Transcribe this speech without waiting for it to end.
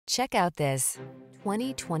Check out this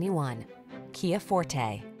 2021 Kia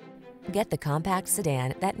Forte. Get the compact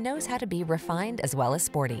sedan that knows how to be refined as well as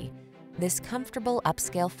sporty. This comfortable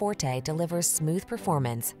upscale Forte delivers smooth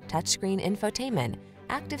performance, touchscreen infotainment,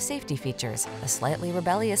 active safety features, a slightly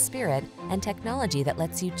rebellious spirit, and technology that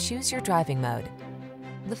lets you choose your driving mode.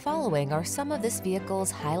 The following are some of this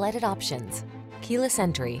vehicle's highlighted options: keyless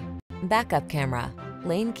entry, backup camera,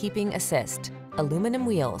 lane keeping assist, aluminum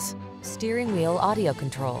wheels, steering wheel audio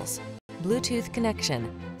controls, Bluetooth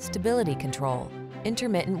connection, stability control,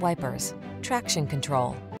 intermittent wipers, traction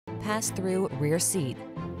control, pass-through rear seat.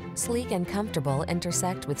 Sleek and comfortable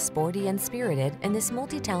intersect with sporty and spirited in this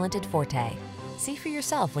multi-talented Forte. See for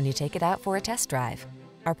yourself when you take it out for a test drive.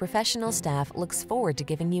 Our professional staff looks forward to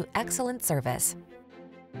giving you excellent service.